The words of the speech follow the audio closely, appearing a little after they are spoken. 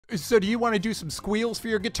So do you want to do some squeals for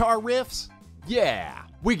your guitar riffs? Yeah,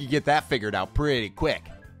 we could get that figured out pretty quick.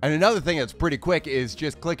 And another thing that's pretty quick is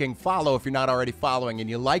just clicking follow if you're not already following and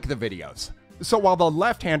you like the videos. So while the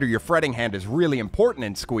left hand or your fretting hand is really important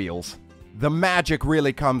in squeals, the magic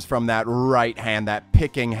really comes from that right hand, that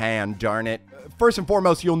picking hand, darn it. First and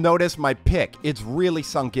foremost, you'll notice my pick. It's really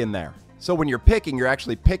sunk in there. So when you're picking, you're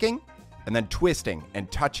actually picking and then twisting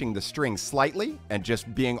and touching the string slightly and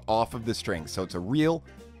just being off of the string. So it's a real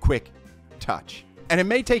quick touch. And it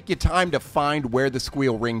may take you time to find where the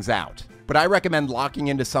squeal rings out, but I recommend locking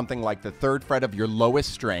into something like the 3rd fret of your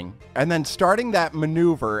lowest string and then starting that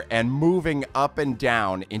maneuver and moving up and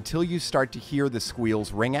down until you start to hear the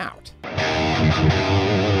squeals ring out.